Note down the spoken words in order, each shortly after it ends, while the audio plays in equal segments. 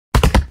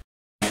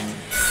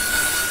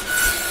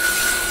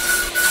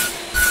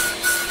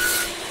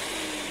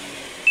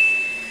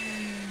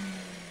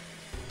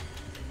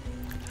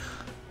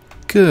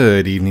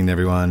Good evening,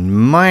 everyone.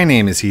 My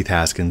name is Heath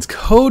Haskins,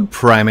 Code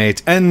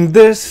Primate, and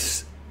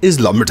this is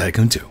Lumber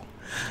Tycoon 2.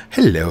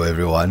 Hello,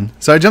 everyone.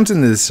 So I jumped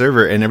into this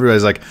server, and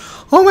everybody's like,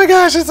 "Oh my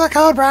gosh, it's a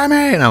Code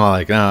Primate!" And I'm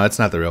like, "No, that's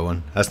not the real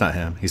one. That's not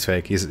him. He's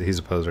fake. He's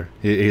a poser.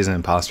 He's an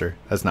imposter.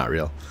 That's not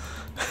real."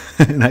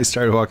 And I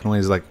started walking away.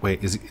 He's like,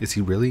 "Wait, is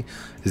he really?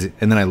 Is it?"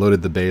 And then I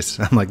loaded the base.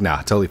 I'm like,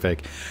 "Nah, totally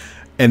fake."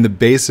 And the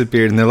base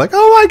appeared, and they're like,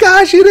 "Oh my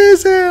gosh, it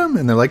is him!"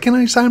 And they're like, "Can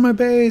I sign my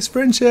base?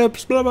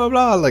 Friendships, blah blah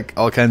blah." Like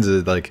all kinds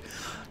of like,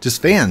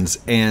 just fans.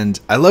 And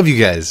I love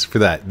you guys for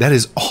that. That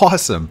is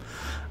awesome.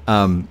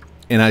 And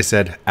I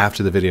said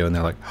after the video, and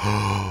they're like,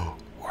 "Oh,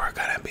 we're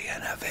gonna be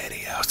in a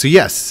video." So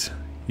yes,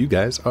 you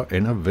guys are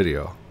in a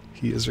video.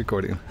 He is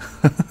recording.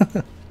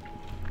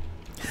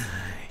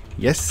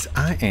 Yes,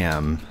 I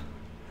am.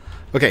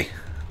 Okay,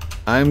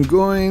 I'm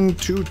going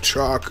to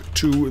talk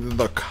to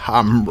the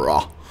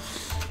camera.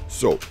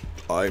 So,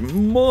 I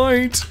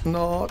might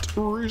not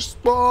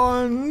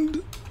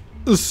respond.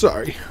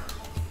 Sorry.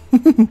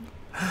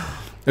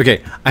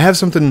 Okay, I have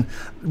something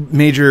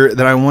major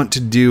that I want to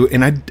do,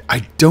 and I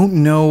don't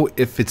know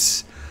if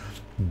it's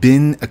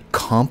been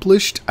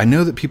accomplished. I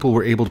know that people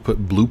were able to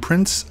put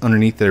blueprints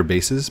underneath their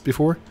bases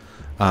before.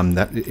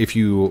 That if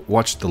you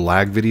watched the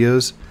lag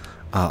videos,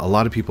 a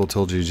lot of people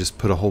told you to just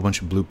put a whole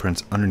bunch of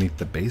blueprints underneath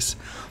the base.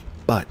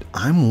 But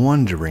I'm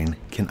wondering,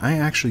 can I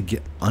actually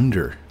get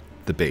under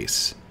the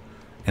base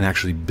and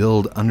actually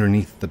build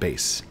underneath the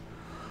base?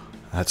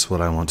 That's what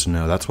I want to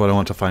know. That's what I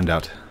want to find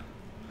out.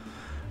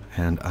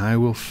 And I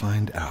will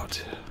find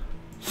out.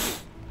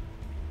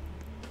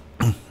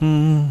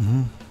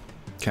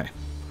 Okay.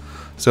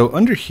 So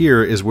under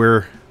here is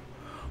where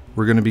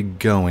we're going to be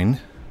going.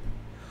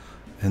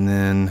 And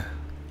then...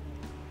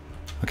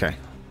 Okay.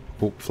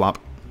 Oh, flop.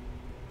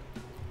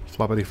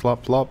 Floppity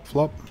flop, flop,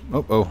 flop.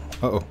 Oh, oh,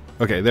 uh-oh.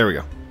 Okay, there we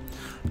go.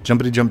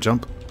 Jumpity jump,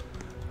 jump.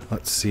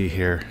 Let's see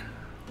here.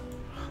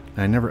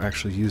 I never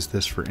actually used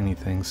this for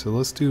anything, so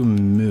let's do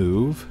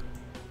move.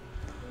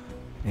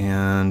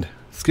 And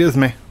excuse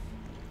me.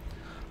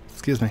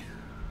 Excuse me.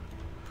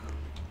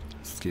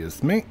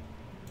 Excuse me.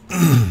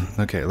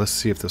 Okay, let's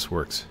see if this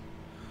works.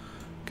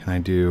 Can I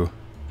do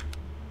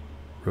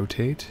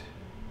rotate?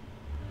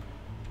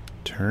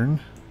 Turn?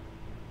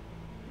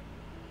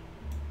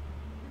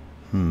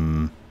 I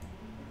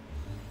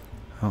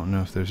don't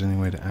know if there's any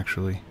way to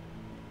actually...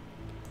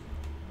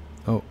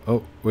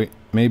 Oh, wait,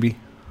 maybe.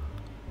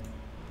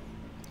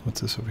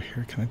 What's this over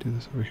here? Can I do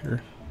this over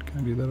here? Can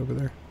I do that over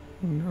there?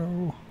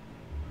 No.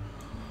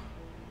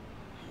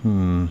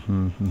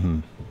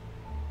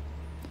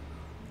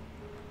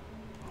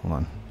 Hold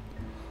on.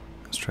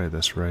 Let's try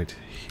this right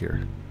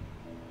here.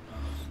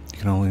 You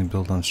can only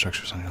build on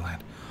structures on your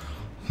land.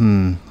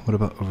 What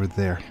about over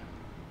there?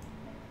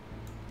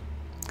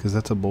 Because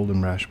that's a bold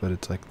and brash, but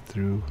it's like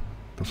through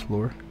the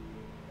floor.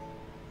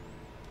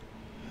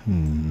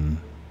 Can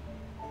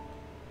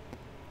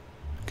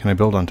I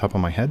build on top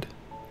of my head?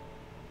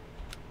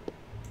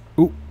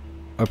 Ooh,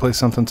 I placed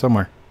something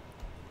somewhere.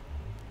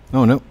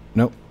 Oh, no,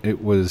 no,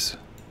 it was...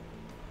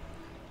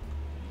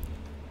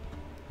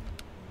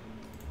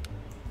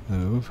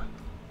 Move.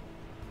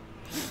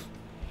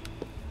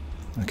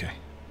 Okay.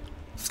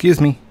 Excuse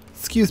me.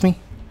 Excuse me.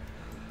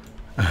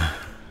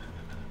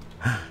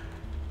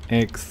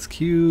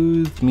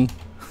 Excuse me.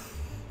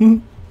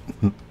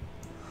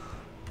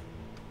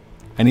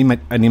 I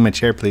need my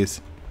chair,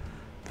 please.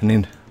 I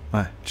need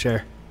my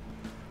chair.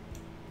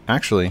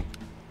 Actually,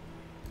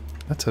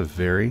 that's a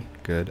very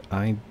good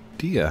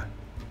idea.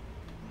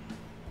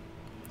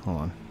 Hold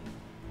on.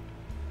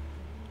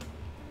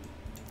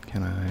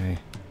 Can I?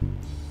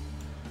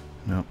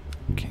 No,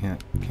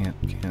 can't.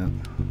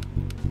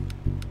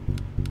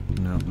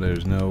 No,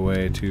 there's no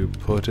way to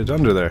put it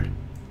under there.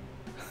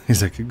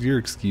 He's like, "You're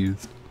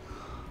excused."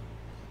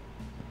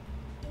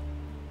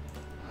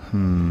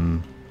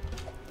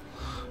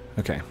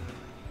 Okay.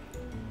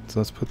 So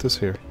let's put this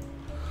here.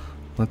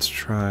 Let's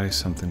try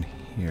something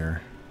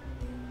here.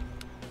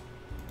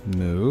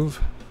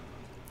 Move.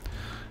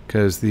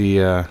 Because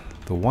the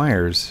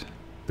wires,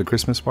 the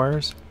Christmas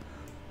wires,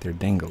 they're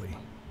dangly.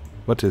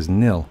 What is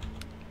nil?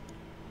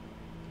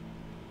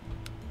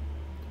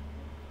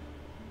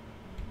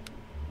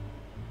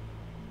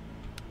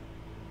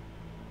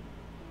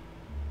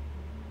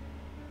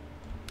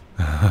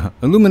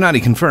 Illuminati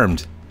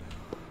confirmed.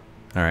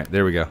 Alright,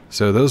 there we go.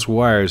 So those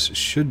wires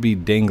should be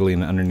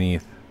dangling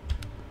underneath.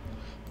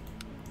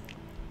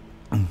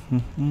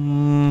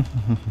 Come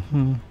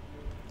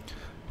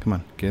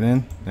on, get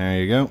in. There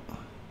you go.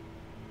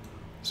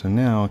 So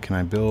now, can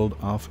I build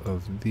off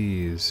of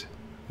these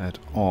at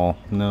all?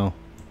 No.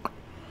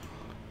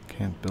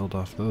 Can't build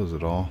off those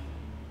at all.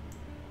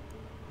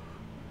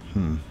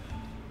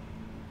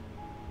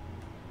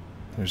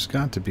 There's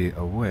got to be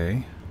a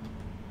way.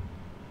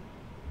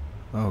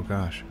 Oh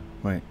gosh,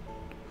 wait.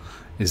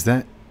 Is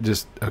that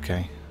just...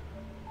 okay.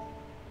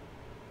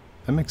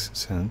 That makes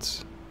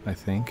sense, I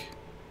think.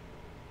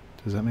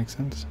 Does that make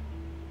sense?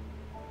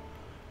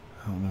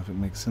 I don't know if it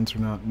makes sense or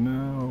not.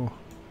 No.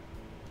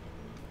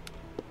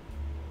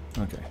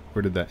 Okay,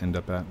 where did that end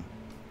up at?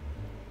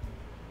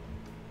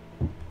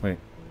 Wait.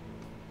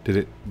 Did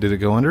it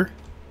go under?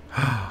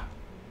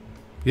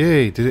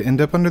 Yay, did it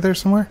end up under there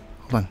somewhere?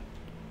 Hold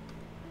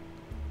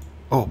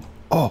on.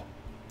 Oh,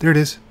 there it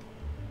is.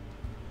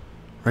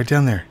 Right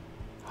down there.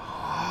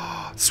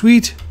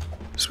 Sweet.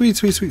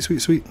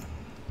 Sweet.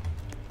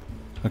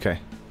 Okay.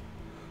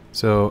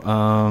 So,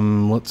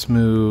 let's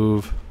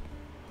move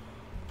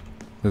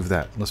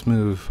that. Let's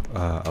move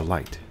a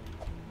light.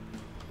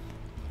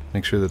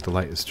 Make sure that the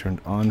light is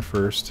turned on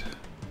first.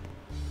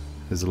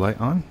 Is the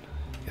light on?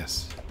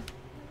 Yes.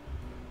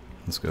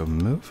 Let's go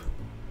move.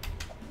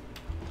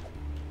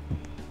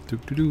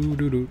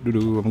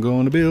 I'm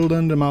going to build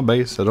under my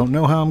base. I don't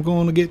know how I'm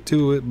going to get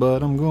to it,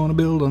 but I'm going to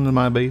build under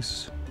my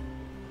base.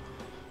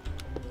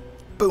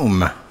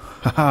 Boom.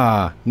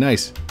 Haha.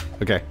 Nice.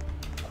 Okay.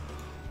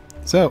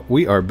 So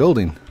we are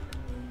building.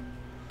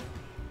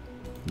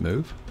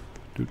 Move.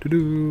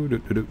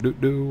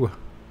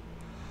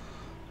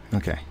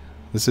 Okay.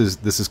 This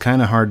is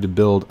kind of hard to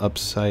build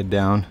upside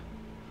down.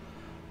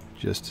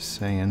 Just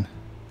saying.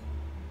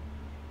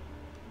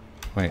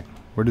 Wait,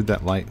 where did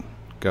that light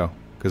go?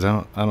 Because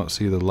I don't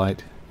see the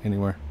light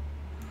anywhere.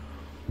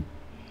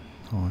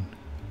 Hold on.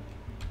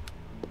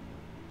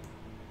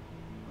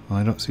 Well,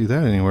 I don't see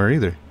that anywhere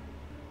either.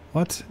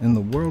 What in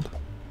the world?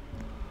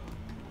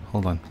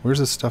 Hold on. Where's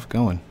this stuff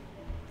going?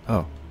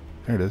 Oh,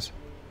 there it is.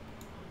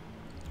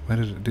 Why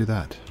did it do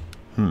that?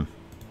 Alright.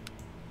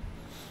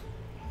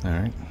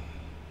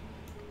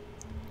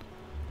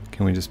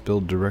 Can we just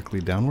build directly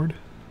downward?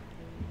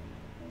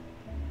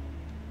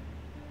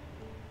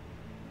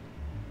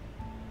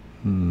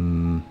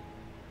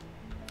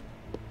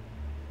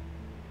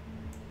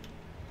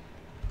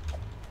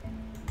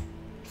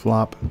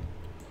 Flop.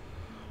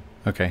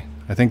 Okay,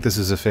 I think this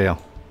is a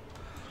fail.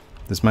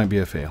 This might be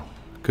a fail.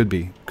 Could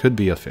be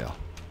a fail.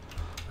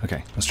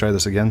 Okay, let's try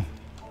this again.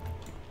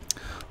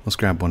 Let's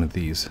grab one of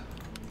these.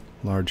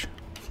 Large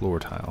floor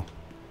tile.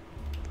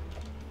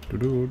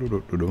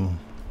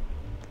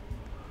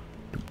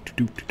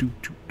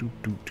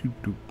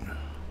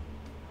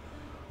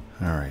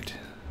 Alright.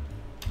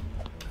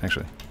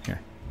 Actually,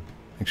 here.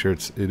 Make sure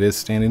it is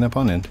standing up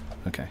on end.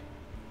 Okay.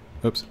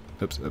 Oops.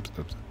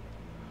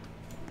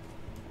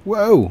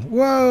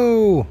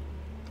 Whoa!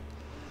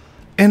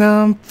 And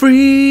I'm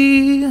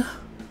free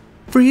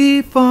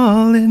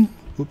falling.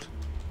 Oops.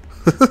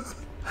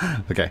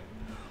 Okay.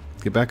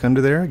 Get back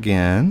under there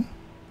again.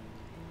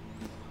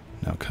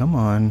 Now come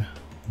on.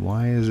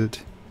 Why is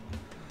it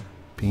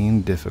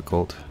being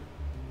difficult?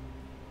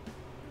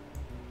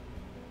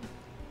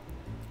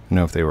 You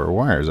know, if they were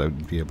wires, I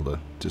would be able to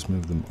just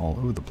move them all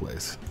over the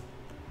place.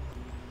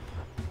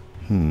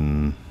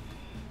 Oh,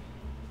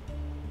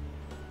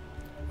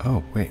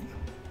 wait.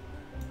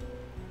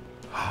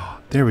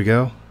 There we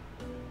go.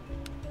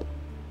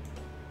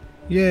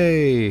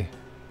 Yay!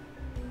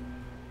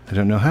 I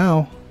don't know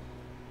how.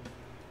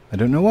 I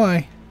don't know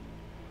why.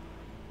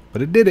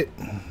 But it did it.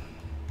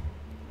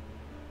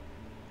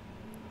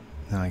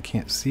 Now I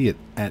can't see it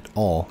at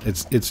all.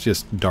 It's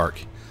just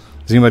dark.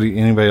 Does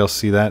anybody else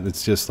see that?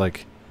 It's just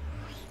like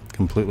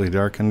completely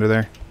dark under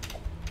there.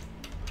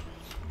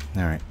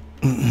 All right.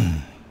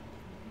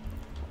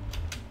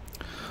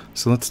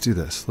 So let's do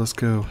this. Let's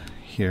go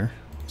here.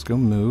 Let's go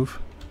move.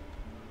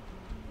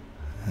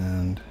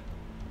 And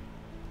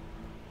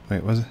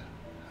wait, was it?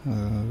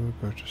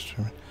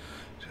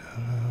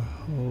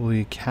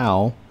 Holy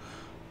cow.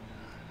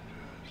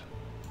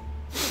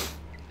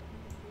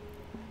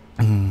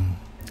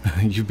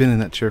 You've been in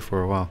that chair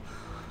for a while.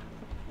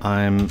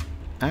 I'm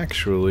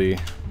actually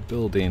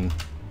building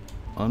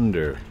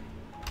under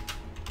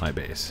my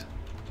base.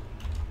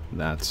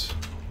 That's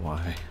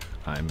why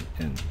I'm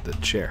in the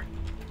chair.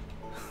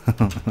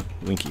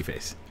 Winky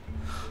face.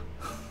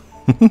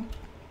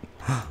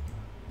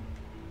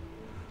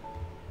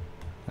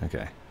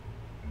 Okay.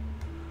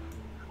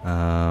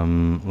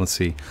 Let's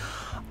see.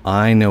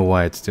 I know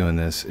why it's doing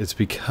this. It's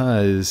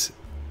because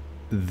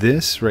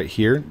this right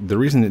here, the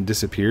reason it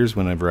disappears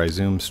whenever I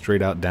zoom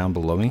straight out down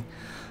below me,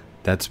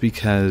 that's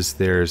because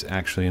there's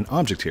actually an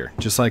object here.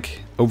 Just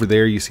like over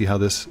there, you see how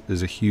this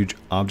is a huge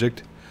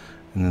object?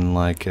 And then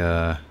like,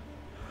 I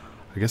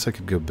guess I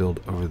could go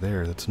build over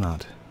there. That's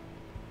not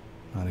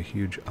a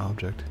huge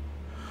object.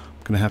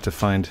 I'm gonna have to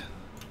find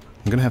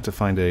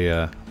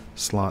a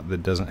slot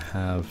that doesn't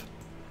have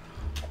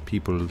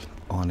people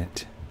on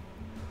it.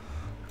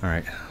 All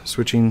right,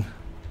 switching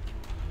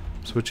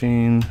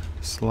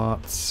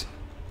slots.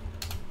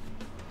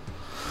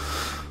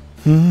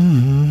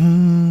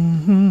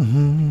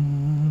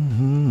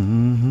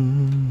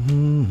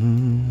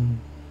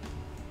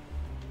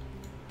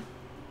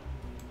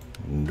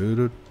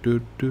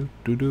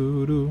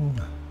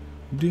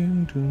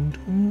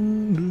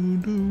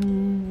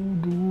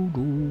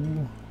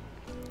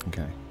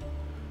 Okay.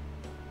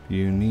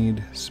 You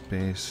need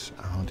space.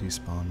 I'll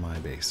despawn my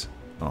base.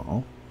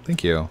 Oh,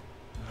 thank you.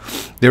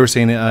 They were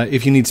saying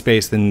if you need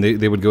space, then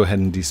they would go ahead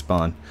and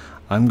despawn.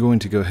 I'm going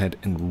to go ahead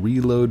and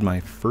reload my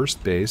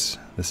first base.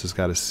 This has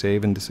got to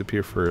save and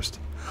disappear first.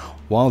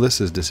 While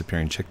this is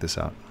disappearing, check this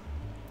out.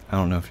 I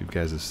don't know if you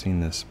guys have seen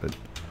this, but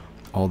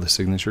all the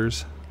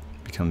signatures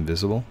become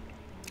visible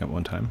at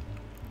one time.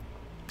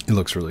 It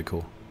looks really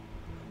cool.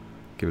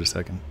 Give it a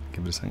second.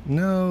 Give it a second.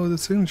 No, the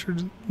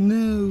signatures.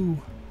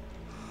 No.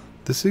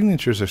 The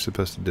signatures are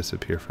supposed to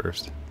disappear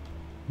first.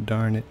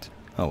 Darn it.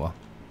 Oh well.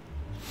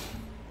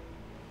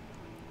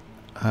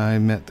 I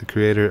met the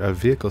creator of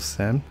Vehicle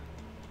Sim.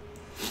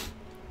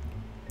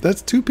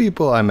 That's 2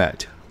 people I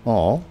met.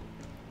 Aw.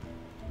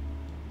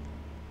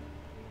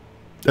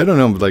 I don't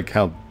know like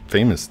how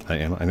famous I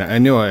am. I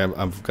know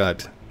I've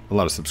got a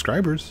lot of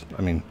subscribers.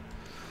 I mean,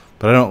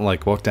 but I don't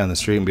like walk down the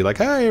street and be like,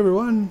 "Hi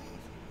everyone."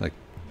 Like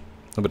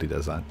nobody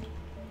does that.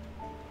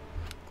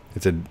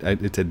 It's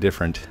a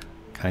different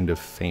kind of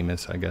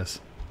famous, I guess.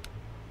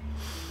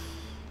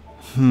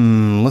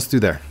 Let's do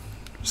there.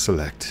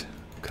 Select,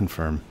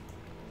 confirm.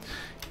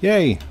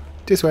 Yay,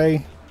 this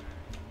way.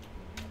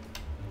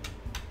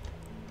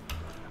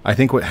 I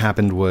think what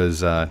happened was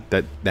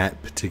that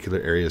particular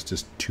area is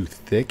just too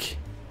thick.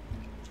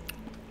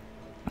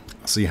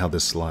 I'll see how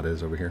this slot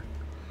is over here.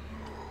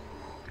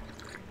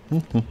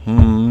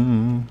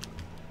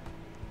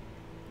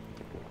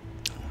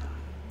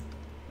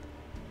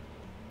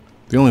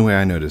 The only way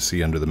I know to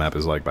see under the map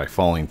is like by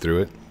falling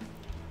through it.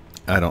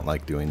 I don't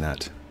like doing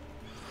that.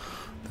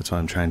 That's why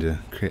I'm trying to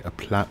create a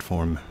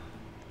platform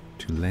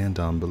to land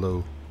on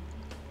below.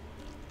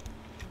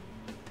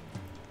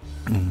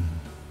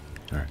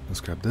 Alright,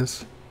 let's grab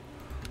this.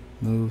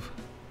 Move.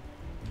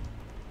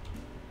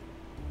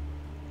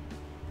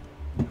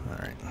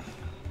 Alright.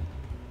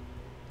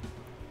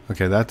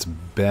 Okay, that's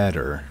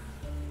better.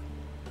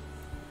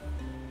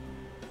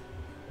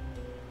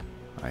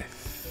 I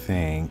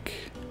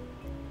think.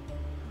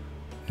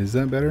 Is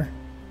that better?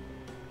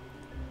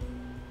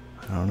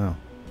 I don't know.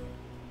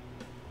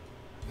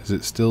 Is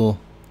it still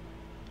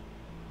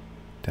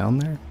down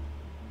there?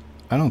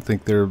 I don't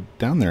think they're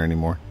down there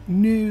anymore.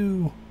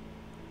 No.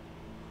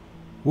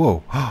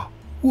 Whoa.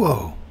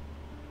 Whoa.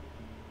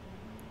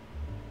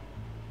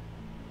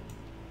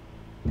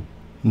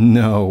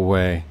 No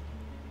way.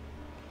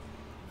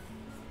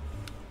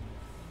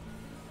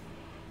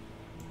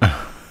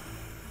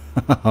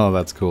 Oh,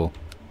 that's cool.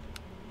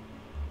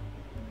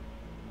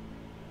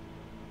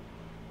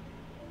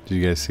 Did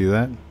you guys see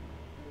that?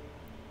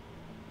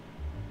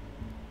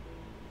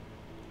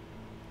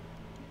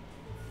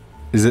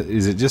 Is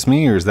it just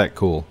me or is that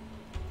cool?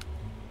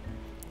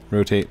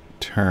 Rotate,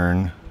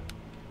 turn,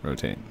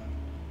 rotate.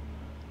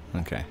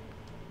 Okay.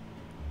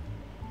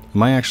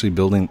 Am I actually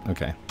building?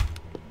 Okay.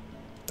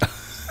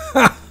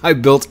 I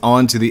built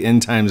onto the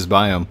end times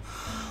biome.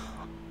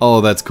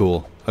 Oh, that's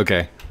cool.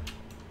 Okay.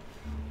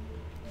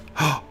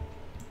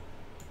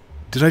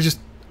 Did I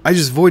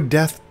just void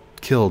death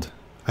killed.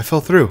 I fell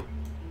through.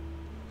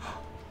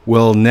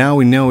 Well, now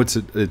we know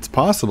it's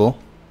possible.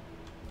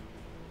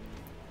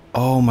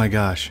 Oh my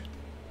gosh.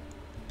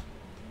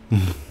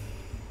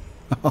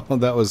 Oh,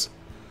 that was...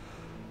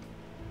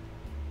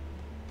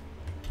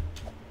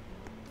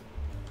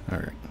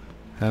 Alright.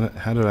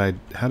 How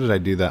did I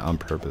do that on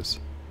purpose?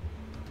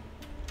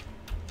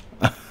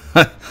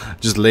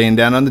 Just laying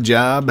down on the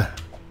job.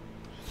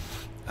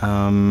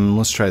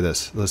 Let's try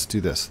this. Let's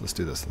do this. Let's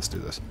do this. Let's do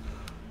this.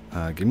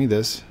 Give me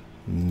this.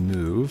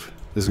 Move.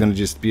 This is going to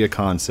just be a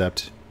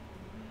concept.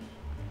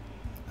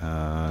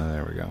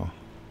 There we go.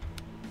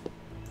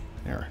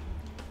 There.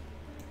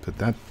 Put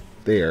that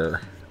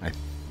there, I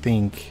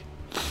think.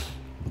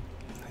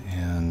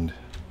 And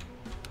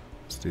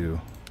let's do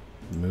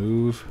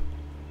move,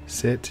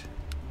 sit,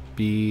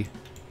 B,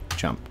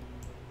 jump.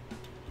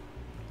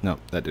 No,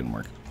 that didn't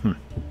work.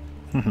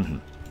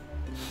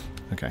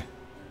 Okay.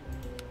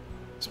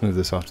 Let's move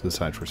this off to the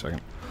side for a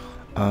second.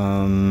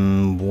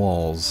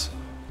 Walls.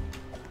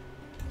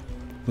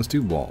 Let's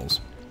do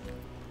walls.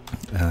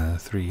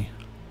 3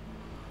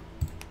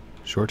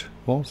 short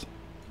walls.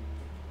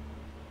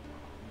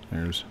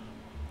 There's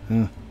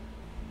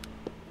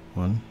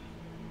 1,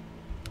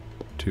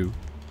 2.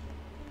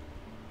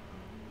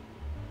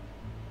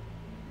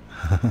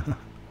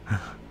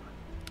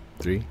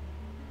 3,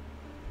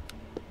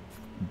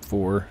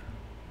 4.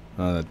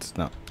 That's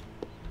not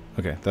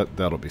okay.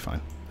 That'll be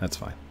fine. That's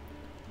fine.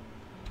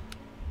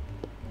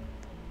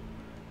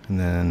 And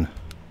then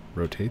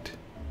rotate.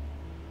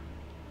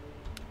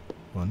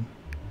 1,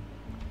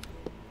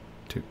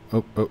 2.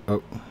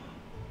 Oh.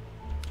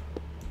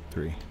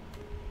 3.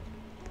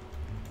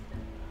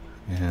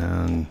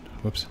 And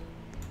whoops.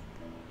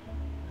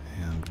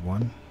 And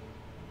 1,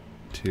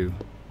 2.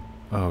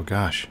 Oh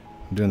gosh,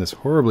 I'm doing this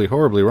horribly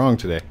wrong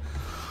today.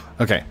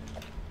 Okay.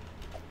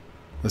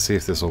 Let's see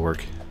if this will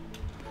work.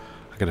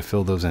 I gotta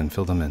fill those in.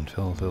 Fill them in.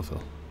 Fill.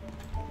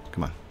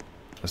 Come on.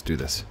 Let's do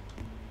this.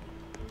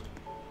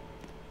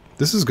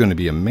 This is going to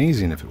be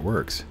amazing if it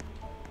works.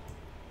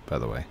 By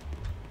the way.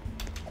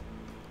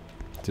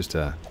 Just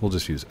we'll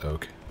just use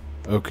oak.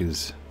 Oak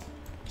is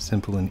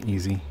simple and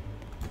easy.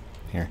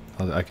 Here,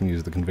 I can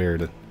use the conveyor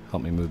to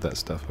help me move that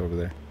stuff over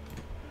there.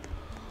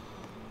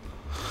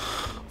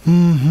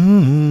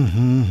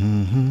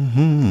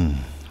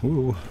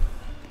 Ooh,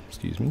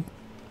 excuse me.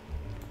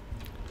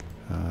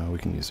 We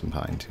can use some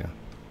pine too.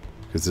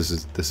 because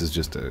this is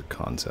just a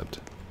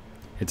concept.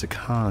 It's a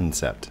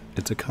concept.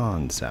 It's a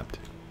concept.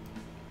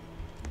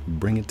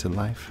 Bring it to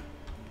life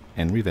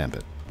and revamp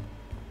it.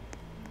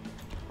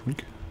 There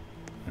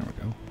we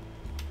go.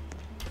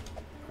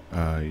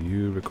 Are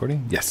you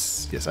recording?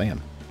 Yes. Yes, I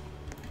am.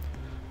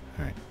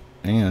 All right.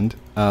 And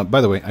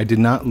by the way, I did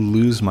not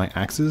lose my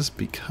axes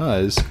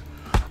because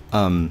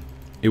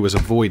it was a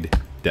void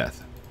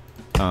death.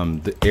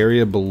 The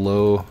area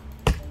below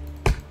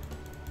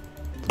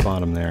the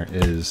bottom there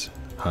is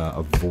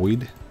a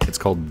void. It's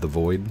called the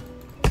void.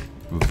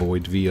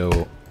 Void,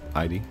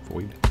 V-O-I-D.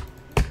 Void.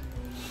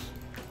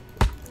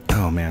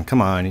 Oh man,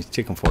 come on, he's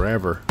taking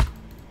forever.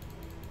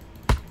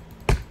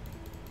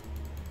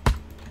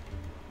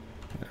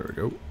 There we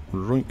go.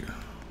 Zoink.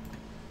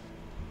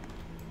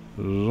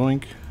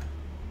 Zoink.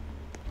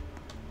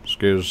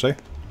 Excuse me.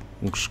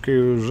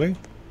 Excuse me.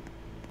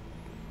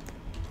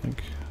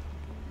 Excuse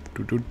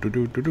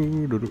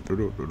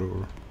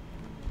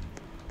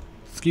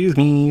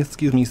me,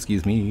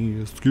 excuse me, excuse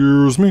me,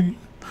 excuse me,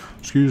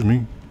 excuse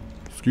me,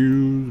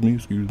 excuse me,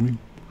 excuse me.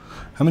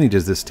 How many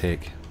does this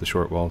take, the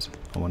short walls,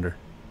 I wonder?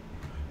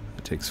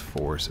 It takes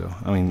 4, so,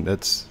 I mean,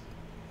 that's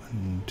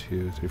 1,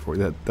 2, 3, 4,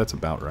 that's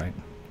about right.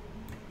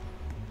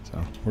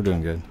 So, we're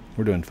doing good.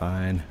 We're doing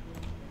fine.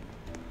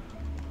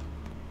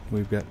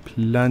 We've got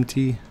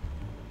plenty.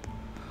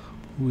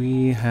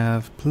 We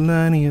have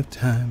plenty of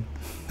time.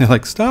 They're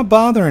like, stop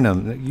bothering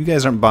them. You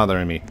guys aren't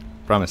bothering me.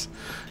 Promise.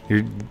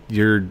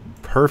 You're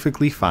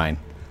perfectly fine.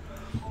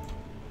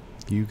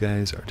 You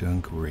guys are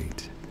doing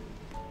great.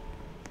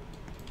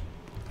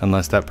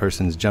 Unless that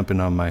person's jumping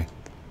on my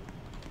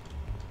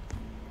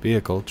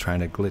vehicle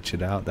trying to glitch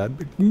it out. That'd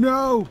be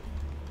no.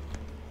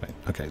 Wait,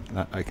 okay,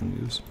 I can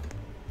use.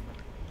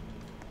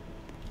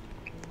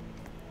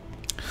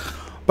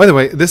 By the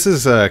way, this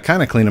is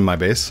kind of cleaning my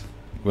base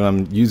when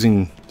I'm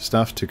using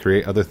stuff to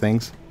create other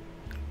things.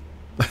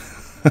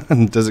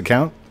 Does it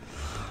count?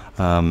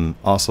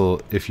 Also,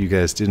 if you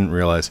guys didn't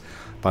realize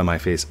by my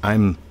face,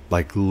 I'm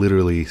like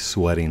literally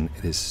sweating.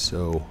 It is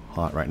so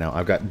hot right now.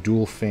 I've got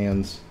dual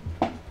fans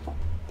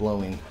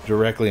blowing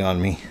directly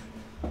on me,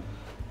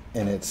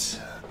 and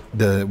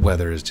the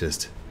weather is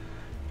just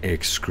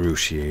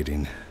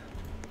excruciating.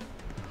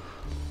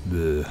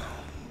 The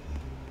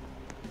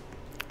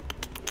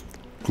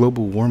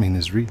global warming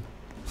is real.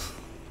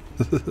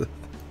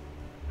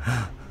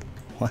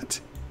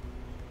 What?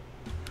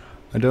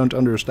 I don't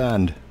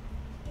understand.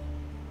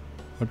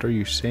 What are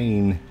you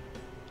saying?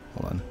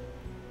 Hold on.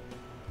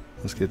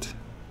 Let's get...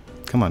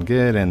 Come on,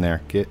 get in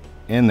there. Get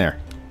in there.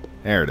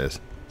 There it is.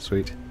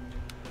 Sweet.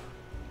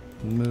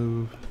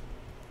 Move.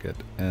 Get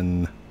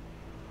in.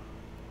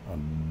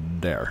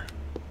 There.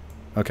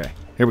 Okay,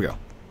 here we go.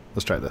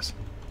 Let's try this.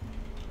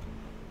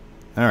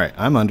 Alright,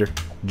 I'm under.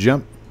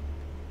 Jump.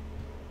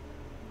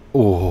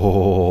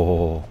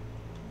 Oh.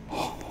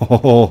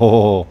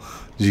 Oh.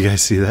 Did you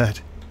guys see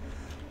that?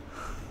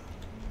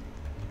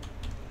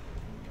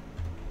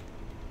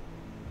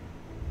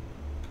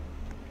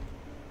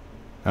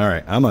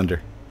 Alright, I'm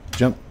under.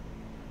 Jump.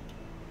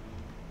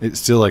 It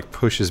still like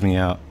pushes me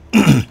out.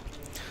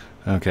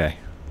 Okay.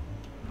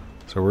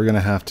 So we're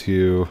gonna have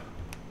to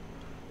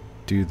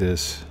do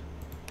this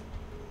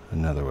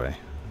another way.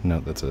 No,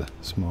 that's a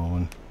small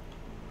one.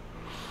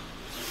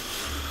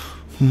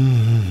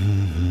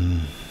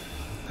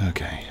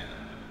 Okay.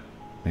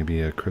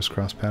 Maybe a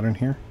crisscross pattern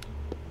here.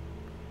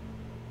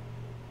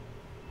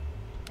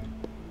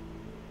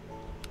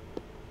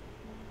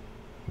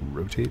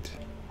 Rotate.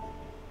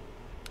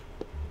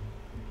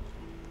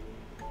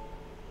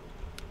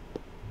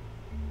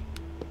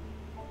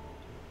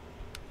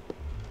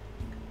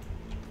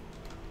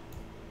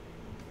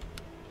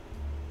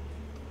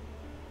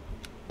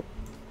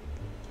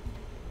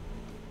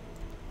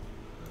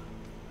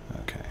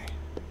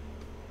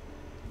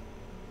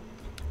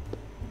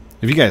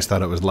 If you guys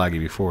thought it was laggy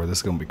before, this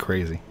is going to be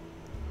crazy.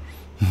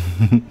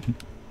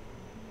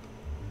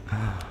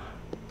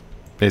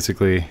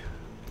 Basically,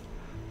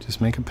 just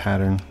make a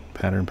pattern,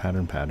 pattern,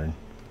 pattern, pattern.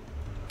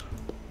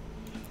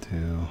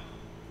 2,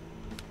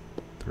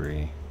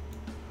 3,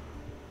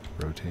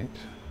 rotate.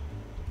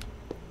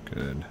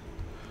 Good.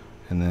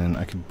 And then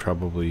I could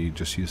probably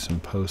just use some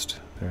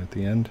post there at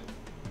the end.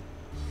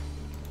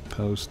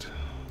 Post,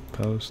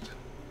 post.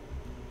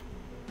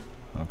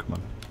 Oh, come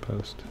on,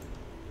 post.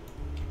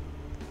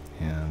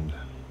 And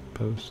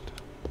post.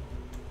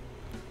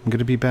 I'm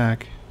gonna be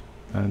back.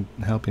 I'm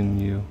helping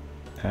you,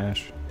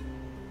 Ash.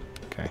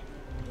 Okay.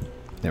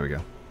 There we go.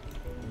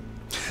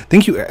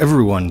 Thank you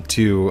everyone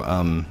to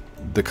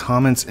the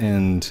comments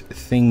and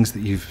things that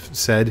you've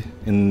said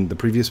in the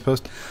previous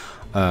post.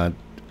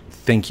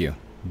 Thank you.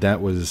 That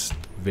was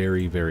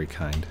very, very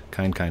kind.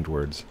 Kind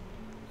words.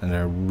 And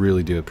I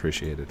really do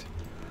appreciate it.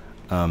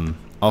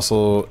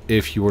 Also,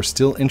 if you are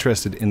still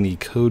interested in the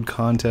code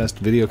contest,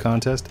 video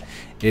contest,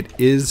 it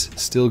is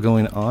still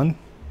going on.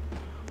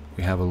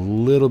 We have a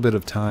little bit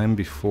of time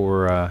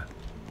before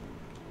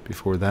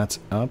that's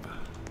up.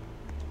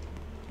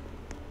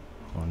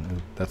 Oh, no,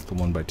 that's the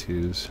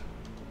 1x2s.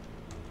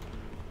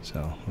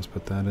 So let's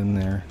put that in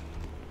there.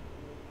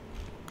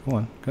 Go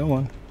on, go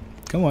on.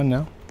 Go on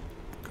now.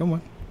 Come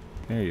on.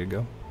 There you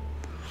go.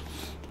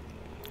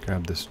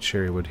 Grab this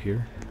cherry wood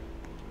here.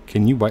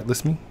 Can you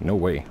whitelist me? No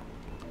way.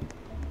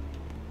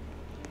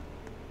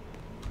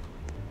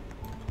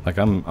 Like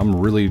I'm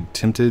really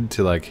tempted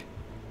to like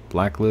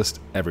blacklist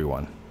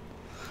everyone.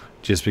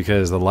 Just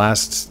because the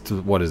last,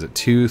 what is it,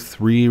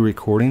 2-3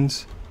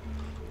 recordings,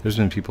 there's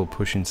been people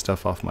pushing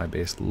stuff off my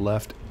base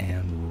left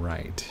and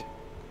right.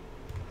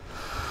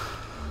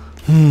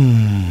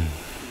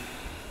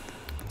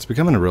 It's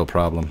becoming a real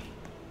problem.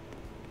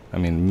 I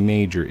mean,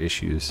 major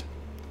issues.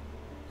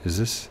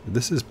 Is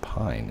this is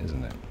pine,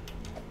 isn't it?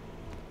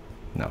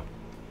 No.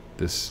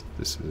 This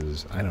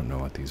is, I don't know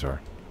what these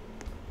are.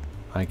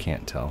 I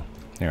can't tell.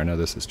 Here, I know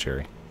this is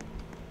cherry.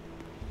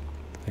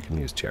 I can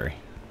use cherry.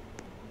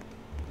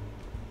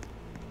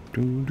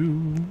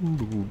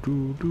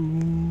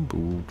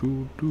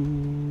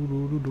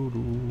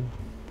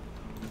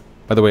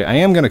 By the way, I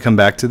am going to come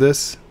back to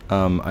this.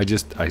 I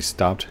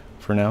stopped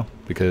for now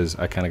because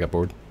I kind of got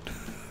bored.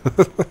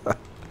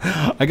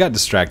 I got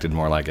distracted,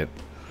 more like it.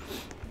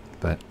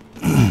 But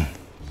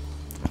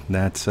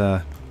that's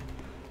the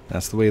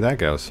way that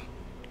goes.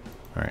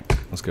 All right,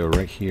 let's go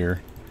right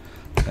here.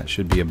 That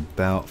should be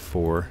about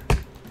 4.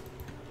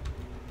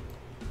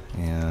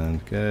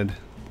 And good.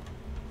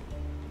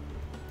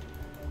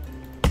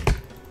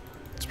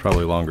 It's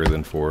probably longer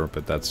than 4,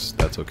 but that's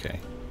okay.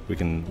 We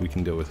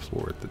can deal with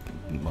 4 at the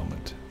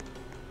moment.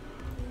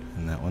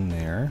 And that one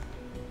there.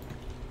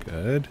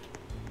 Good.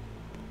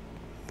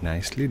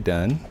 Nicely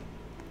done.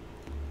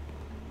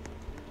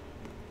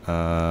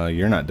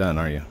 You're not done,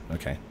 are you?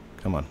 Okay.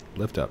 Come on.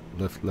 Lift up.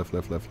 Lift, lift,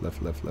 lift, lift,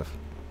 lift, lift, lift.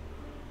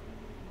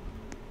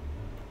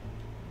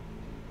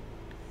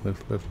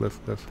 Lift, lift,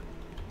 lift, lift.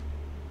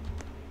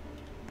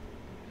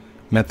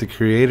 Met the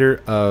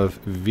creator of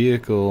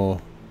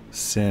Vehicle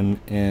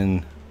Sim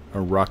in a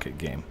rocket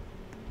game.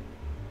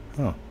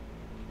 Oh.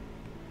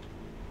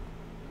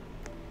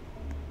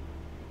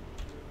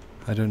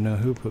 I don't know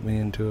who put me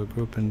into a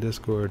group in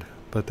Discord,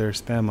 but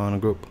there's spam on a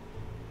group.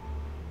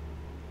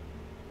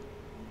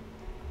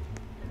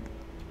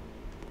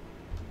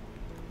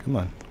 Come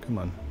on, come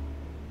on.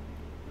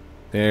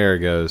 There it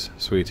goes.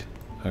 Sweet.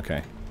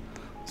 Okay.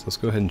 So let's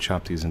go ahead and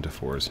chop these into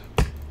 4s.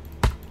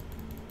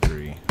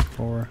 3,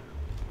 4.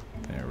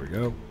 There we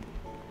go.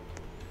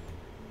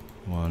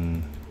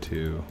 1,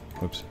 2.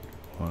 Whoops.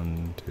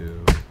 1,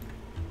 2.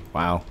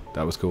 Wow,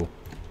 that was cool.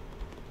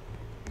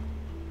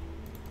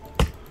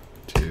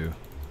 2,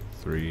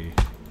 3,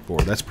 4.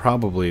 That's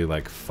probably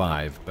like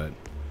 5, but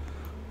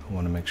I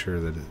want to make sure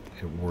that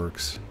it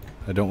works.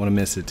 I don't want to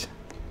miss it.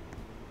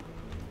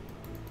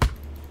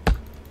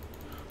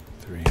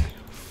 3,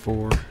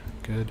 4.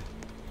 Good.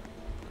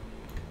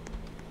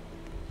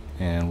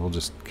 And we'll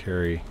just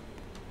carry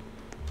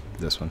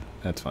this one.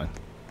 That's fine.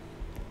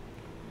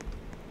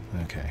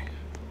 Okay.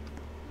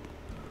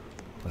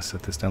 Let's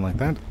set this down like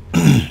that.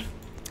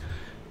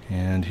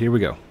 And here we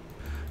go.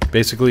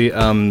 Basically,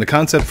 the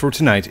concept for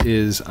tonight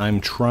is I'm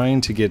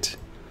trying to get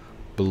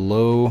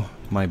below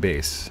my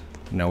base.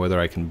 Now, whether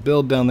I can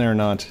build down there or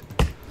not,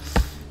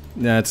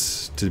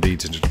 that's to be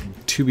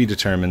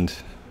determined.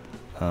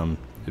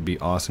 It'd be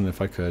awesome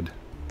if I could,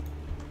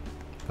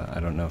 but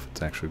I don't know if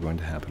it's actually going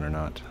to happen or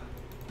not.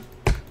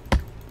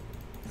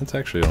 It's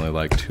actually only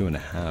like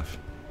 2.5,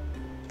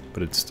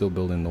 but it's still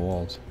building the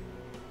walls.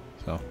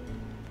 So,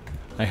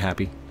 I'm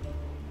happy.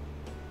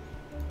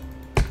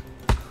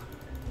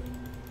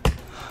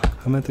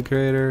 I met the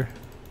creator.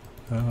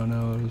 Oh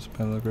no, it was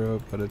part of the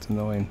group, but it's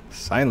annoying.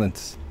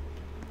 Silence.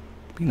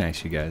 Be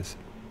nice, you guys.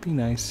 Be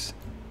nice.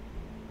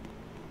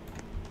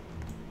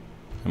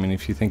 I mean,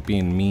 if you think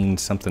being mean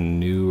something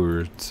new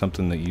or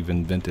something that you've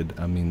invented,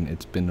 I mean,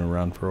 it's been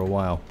around for a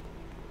while.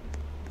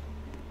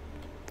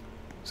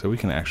 So we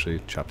can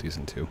actually chop these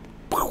in 2.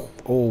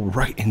 Oh,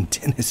 right in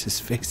Dennis's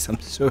face. I'm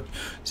so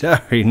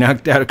sorry.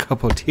 Knocked out a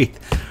couple of teeth.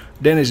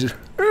 Dennis is,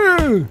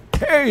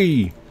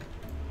 hey,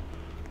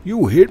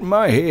 you hit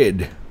my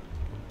head.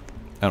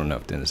 I don't know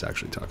if Dennis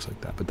actually talks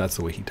like that, but that's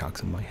the way he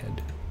talks in my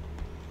head.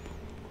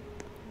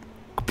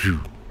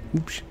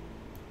 Oops.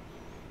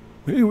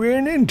 He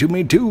ran into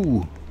me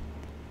too.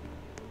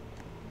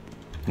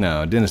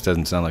 No, Dennis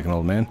doesn't sound like an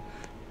old man.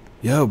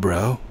 Yo,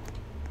 bro.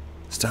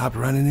 Stop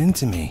running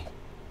into me.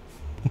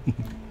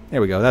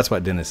 There we go. That's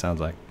what Dennis sounds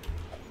like.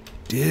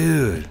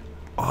 Dude,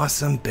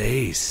 awesome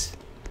base.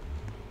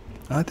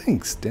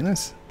 Thanks,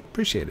 Dennis.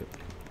 Appreciate it.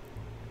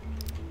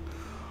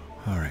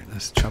 Alright,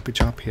 let's choppy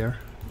chop here.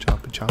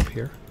 Choppy chop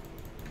here.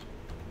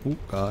 Ooh,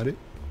 got it.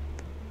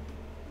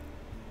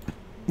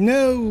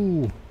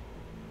 No!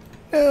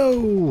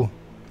 No!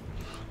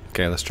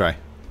 Okay, let's try.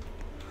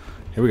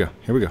 Here we go.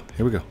 Here we go.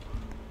 Here we go.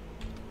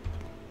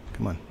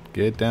 Come on.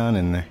 Get down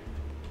in there.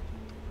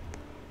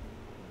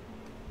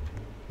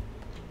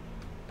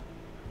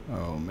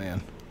 Oh,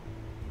 man.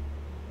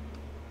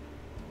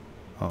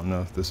 I don't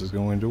know if this is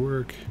going to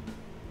work.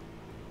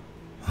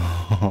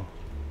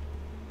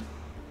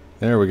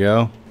 There we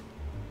go.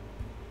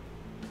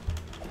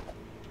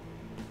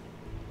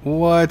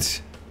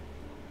 What?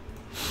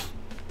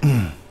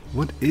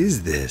 What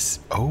is this?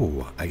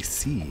 Oh, I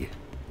see.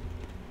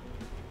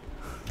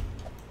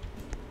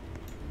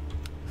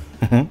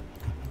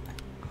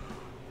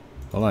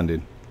 Hold on,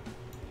 dude.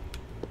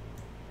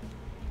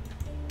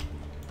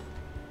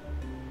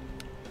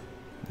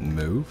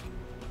 Move.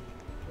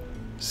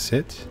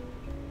 Sit.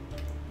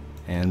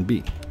 And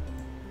B.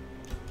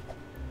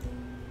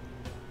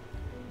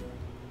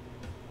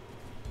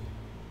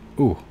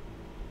 Ooh.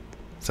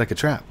 It's like a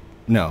trap.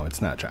 No,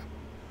 it's not a trap.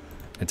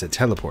 It's a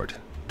teleport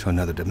to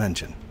another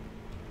dimension.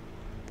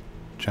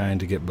 Trying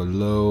to get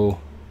below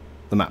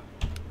the map.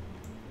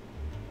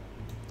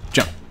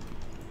 Jump.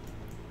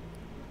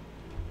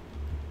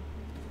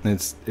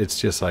 It's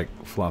just like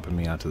flopping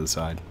me out to the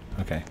side.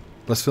 Okay.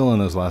 Let's fill in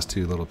those last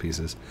two little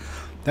pieces.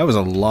 That was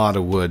a lot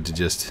of wood to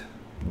just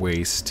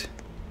waste.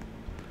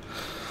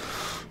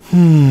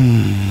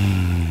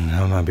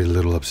 I might be a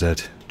little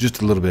upset.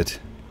 Just a little bit.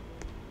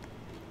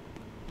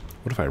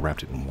 What if I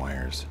wrapped it in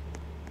wires?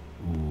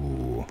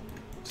 Ooh,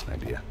 that's an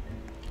idea.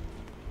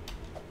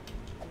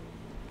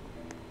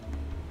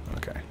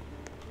 Okay.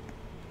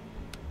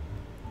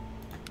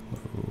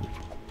 Move.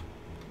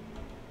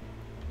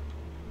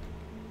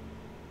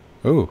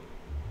 Oh,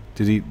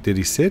 did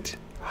he sit?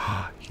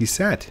 He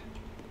sat.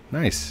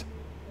 Nice.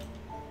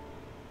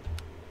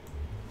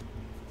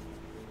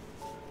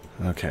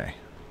 Okay.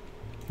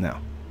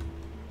 Now,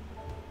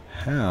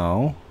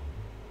 how?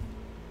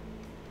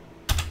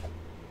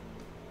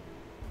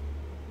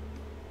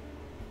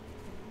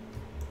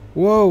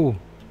 Whoa!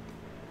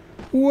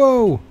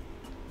 Whoa!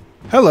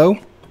 Hello!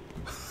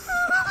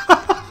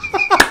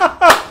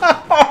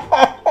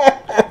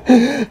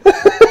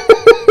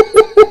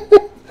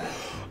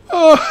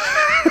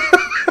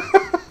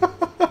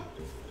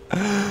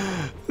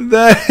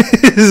 That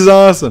is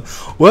awesome.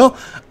 Well,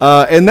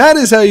 and that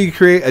is how you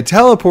create a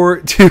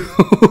teleport to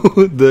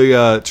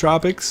the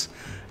Tropics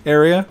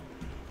area.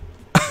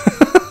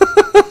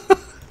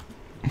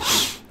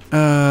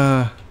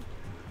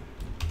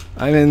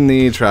 I'm in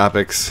the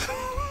Tropics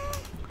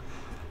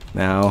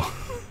now.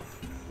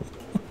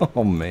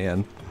 Oh,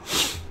 man.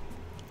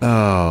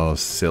 Oh,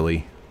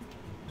 silly.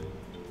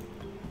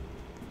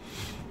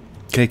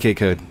 KK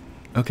code.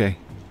 Okay.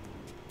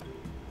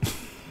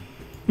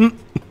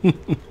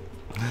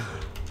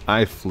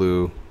 I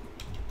flew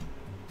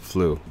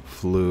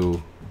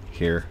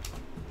here,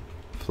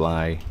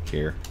 fly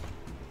here,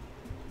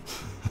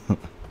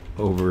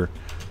 over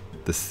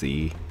the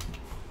sea.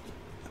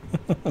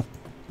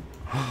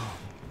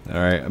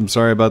 Alright, I'm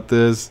sorry about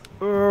this.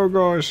 Oh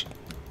gosh.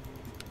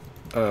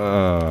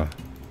 Gonna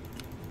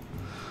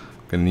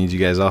need you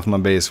guys off my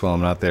base while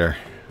I'm not there.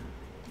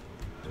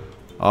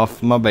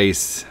 Off my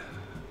base.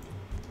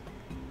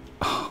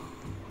 Oh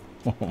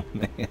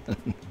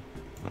man.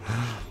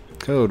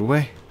 Code,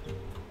 way.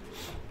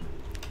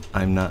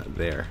 I'm not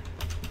there.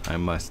 I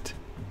must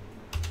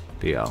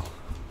BL.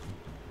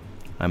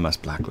 I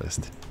must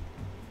blacklist.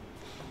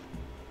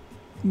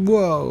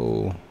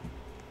 Whoa.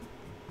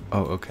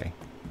 Oh, okay.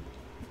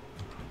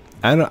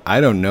 I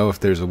don't know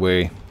if there's a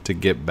way to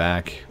get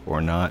back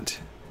or not.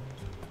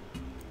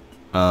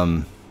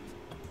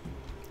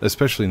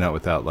 Especially not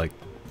without like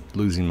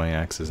losing my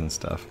axes and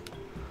stuff.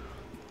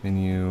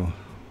 Menu.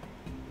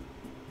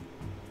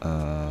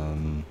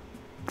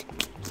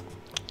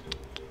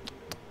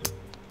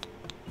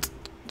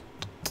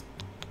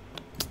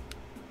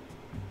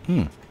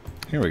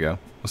 Here we go.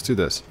 Let's do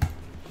this.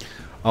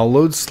 I'll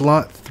load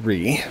slot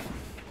 3.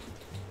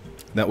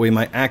 That way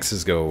my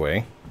axes go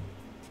away.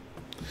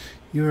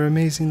 You're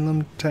amazing,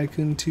 Lumber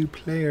Tycoon 2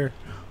 player.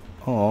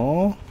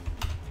 Aw,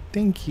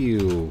 thank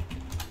you.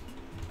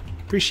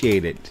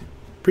 Appreciate it.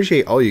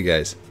 Appreciate all you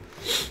guys.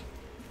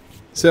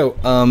 So,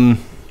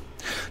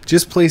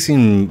 just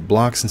placing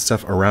blocks and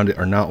stuff around it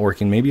are not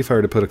working. Maybe if I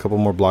were to put a couple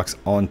more blocks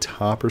on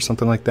top or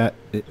something like that,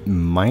 it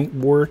might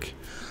work.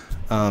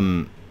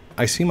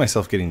 I see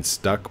myself getting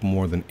stuck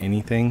more than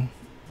anything.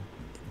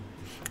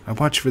 I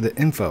watch for the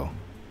info.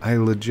 I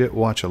legit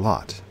watch a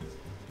lot.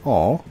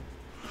 Aw.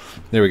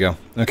 There we go.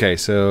 Okay,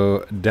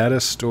 so data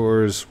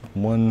stores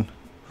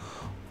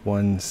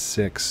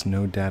 116.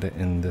 No data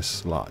in this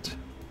slot.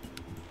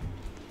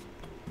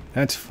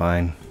 That's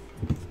fine.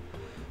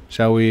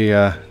 Shall we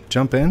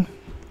jump in?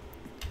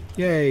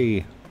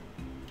 Yay!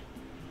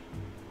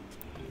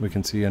 We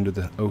can see under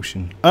the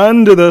ocean.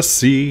 Under the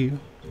sea!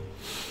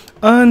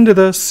 Under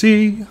the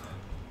sea!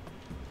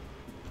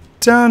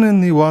 Down in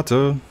the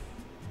water.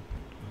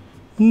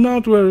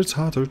 Not where it's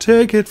hotter,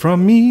 take it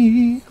from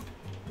me.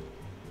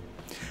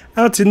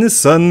 Out in the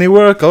sun they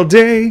work all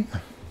day.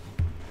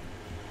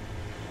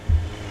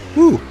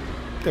 Woo!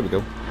 There we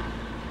go.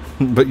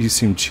 But you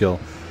seem chill.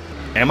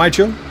 Am I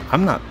chill?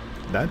 I'm not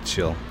that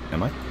chill,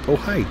 am I? Oh,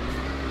 hi.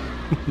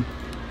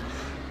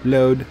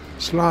 Load.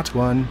 Slot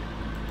 1.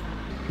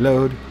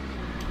 Load.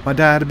 My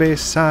database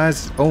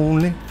size is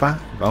only 5.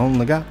 I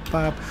only got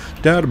 5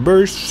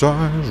 database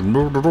size.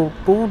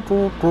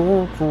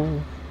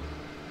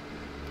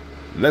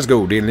 Let's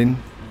go, Dylan.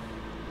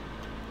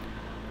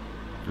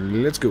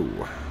 Let's go.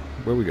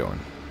 Where are we going?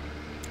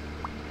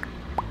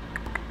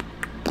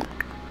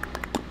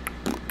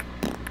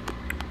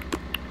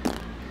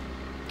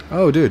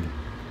 Oh, dude.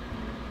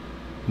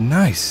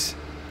 Nice.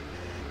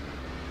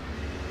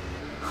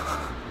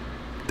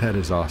 That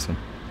is awesome.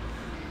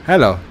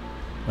 Hello.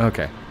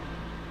 Okay.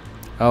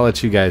 I'll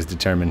let you guys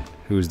determine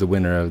who's the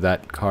winner of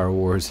that car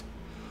wars.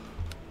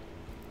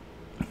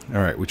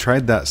 Alright, we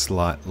tried that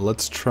slot.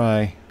 Let's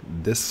try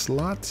this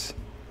slot.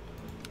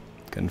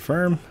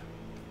 Confirm.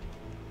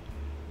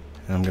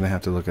 And I'm going to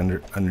have to look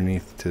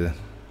underneath to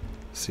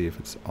see if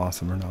it's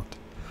awesome or not.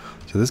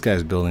 So this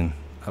guy's building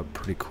up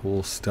pretty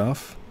cool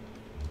stuff.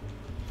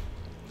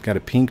 Got a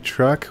pink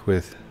truck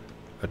with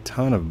a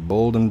ton of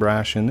bold and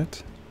brash in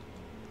it.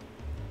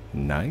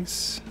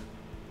 Nice.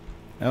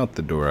 Out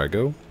the door I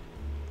go.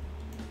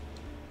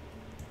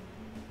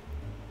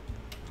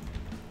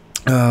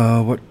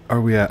 What are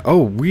we at?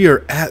 Oh, we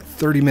are at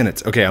 30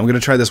 minutes. Okay, I'm going to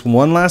try this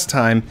one last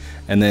time,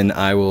 and then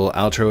I will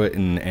outro it,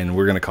 and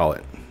we're going to call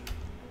it.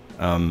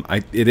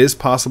 It is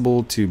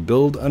possible to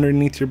build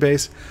underneath your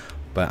base,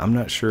 but I'm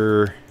not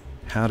sure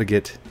how to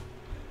get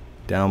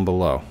down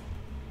below.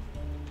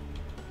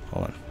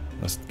 Hold on.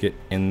 Let's get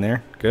in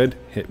there. Good.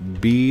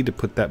 Hit B to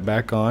put that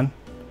back on.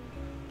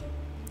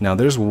 Now,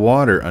 there's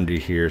water under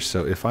here,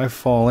 so if I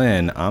fall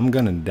in, I'm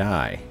going to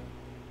die.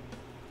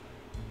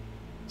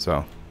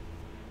 So...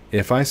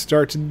 if I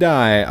start to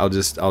die,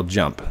 I'll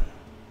jump.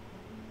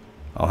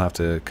 I'll have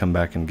to come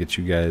back and get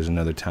you guys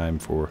another time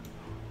for...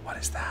 what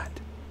is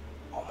that?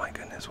 Oh my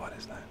goodness, what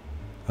is that?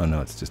 Oh no,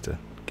 it's just a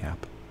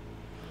gap.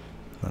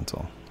 That's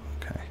all.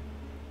 Okay.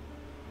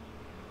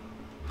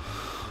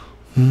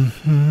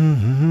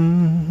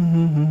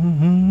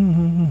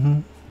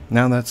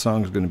 Now that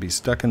song's going to be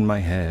stuck in my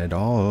head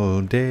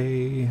all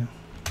day.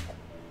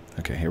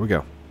 Okay, here we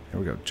go. Here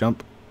we go.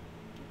 Jump.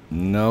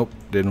 Nope,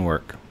 didn't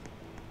work.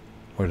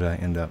 Where did I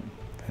end up?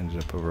 I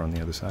ended up over on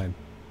the other side.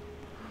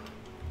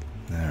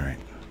 Alright.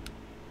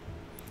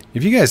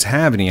 If you guys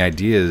have any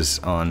ideas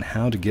on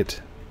how to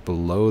get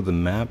below the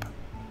map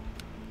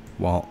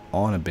while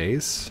on a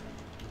base,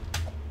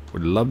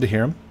 would love to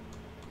hear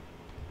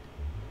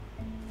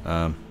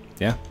them.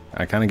 Yeah,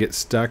 I kind of get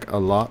stuck a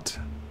lot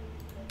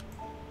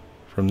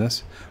from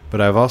this. But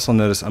I've also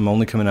noticed I'm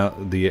only coming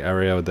out the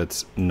area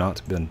that's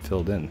not been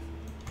filled in.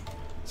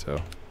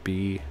 So,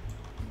 B...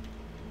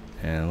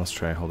 and let's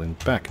try holding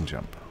back and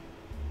jump.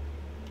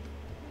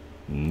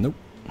 Nope.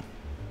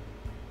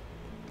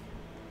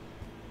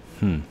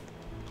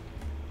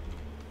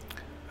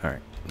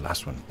 Alright,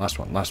 last one, last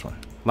one, last one.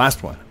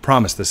 Last one.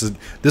 Promise this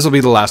will be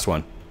the last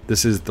one.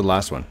 This is the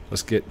last one.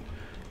 Let's get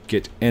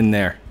in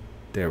there.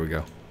 There we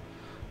go.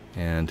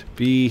 And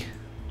B.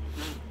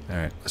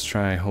 Alright, let's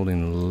try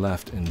holding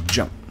left and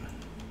jump.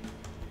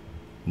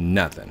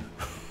 Nothing.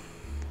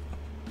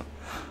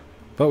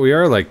 But we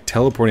are like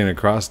teleporting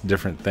across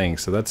different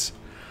things, so it's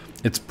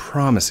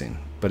promising,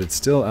 but it's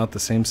still out the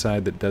same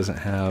side that doesn't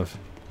have...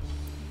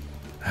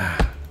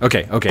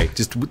 Okay,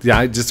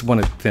 I just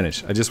want to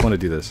finish. I just want to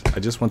do this. I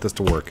just want this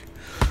to work.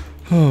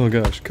 Oh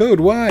gosh,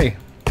 code, why?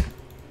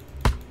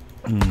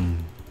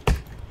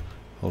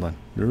 Hold on.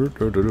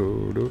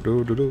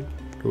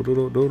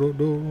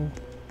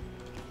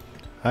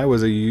 I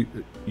was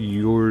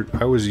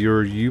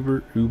your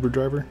Uber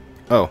driver?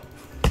 Oh.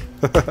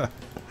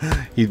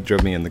 He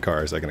drove me in the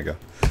car a second ago.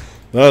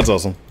 That's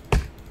awesome.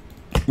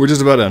 We're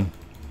just about done.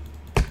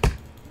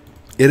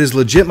 It is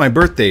legit my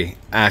birthday,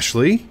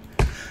 Ashley.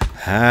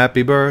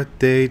 Happy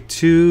birthday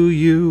to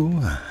you.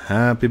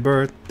 Happy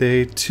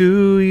birthday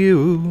to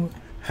you.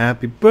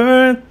 Happy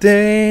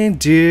birthday,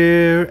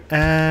 dear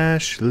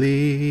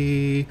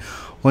Ashley.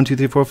 1, 2,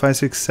 3, 4, 5,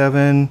 6,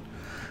 7.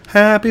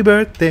 Happy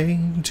birthday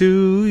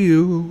to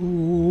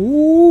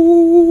you.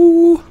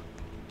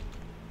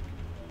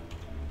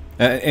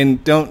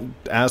 And don't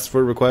ask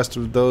for requests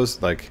of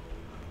those. Like,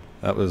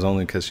 that was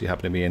only because she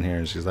happened to be in here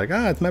and she's like,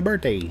 ah, it's my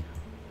birthday.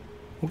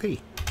 Okay.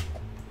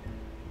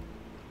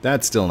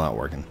 That's still not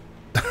working.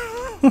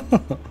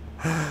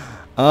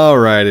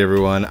 Alright,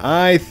 everyone.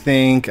 I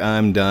think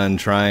I'm done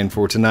trying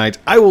for tonight.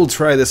 I will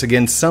try this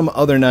again some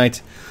other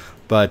night.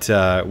 But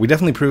we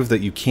definitely proved that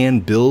you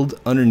can build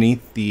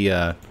underneath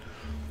the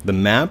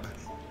map.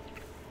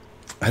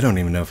 I don't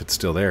even know if it's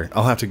still there.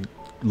 I'll have to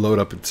load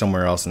up it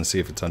somewhere else and see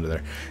if it's under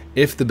there.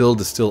 If the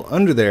build is still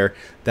under there,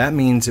 that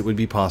means it would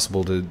be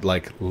possible to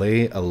like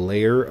lay a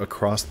layer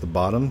across the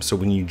bottom, so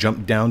when you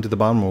jump down to the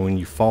bottom or when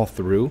you fall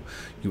through,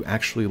 you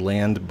actually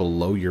land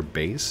below your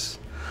base.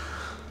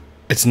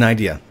 It's an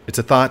idea. It's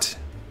a thought.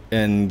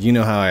 And you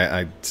know how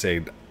I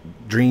say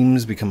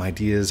dreams become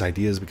ideas,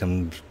 ideas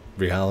become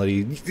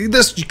reality.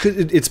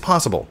 It's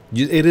possible.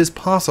 It is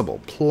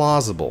possible.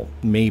 Plausible.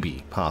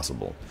 Maybe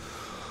possible.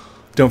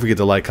 Don't forget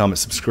to like, comment,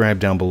 subscribe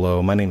down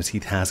below. My name is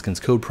Heath Haskins,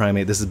 code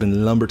Primate. This has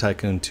been Lumber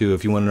Tycoon 2.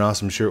 If you want an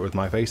awesome shirt with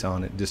my face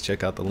on it, just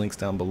check out the links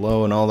down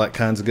below and all that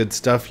kinds of good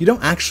stuff. You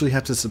don't actually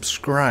have to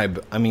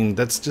subscribe. I mean,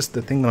 that's just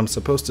the thing that I'm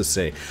supposed to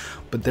say.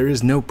 But there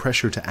is no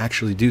pressure to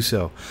actually do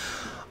so.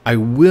 I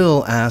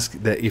will ask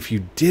that if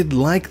you did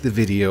like the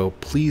video,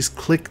 please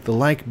click the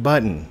like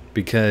button,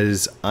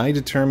 because I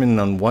determine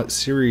on what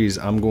series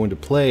I'm going to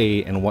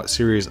play and what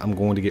series I'm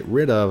going to get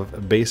rid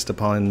of based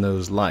upon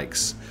those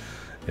likes.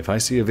 If I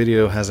see a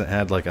video hasn't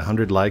had like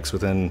 100 likes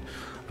within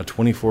a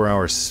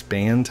 24-hour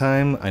span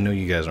time, I know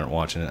you guys aren't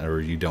watching it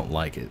or you don't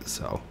like it.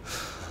 So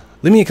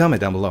leave me a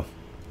comment down below.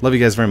 Love you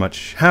guys very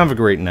much. Have a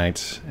great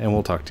night, and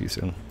we'll talk to you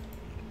soon.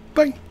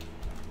 Bye.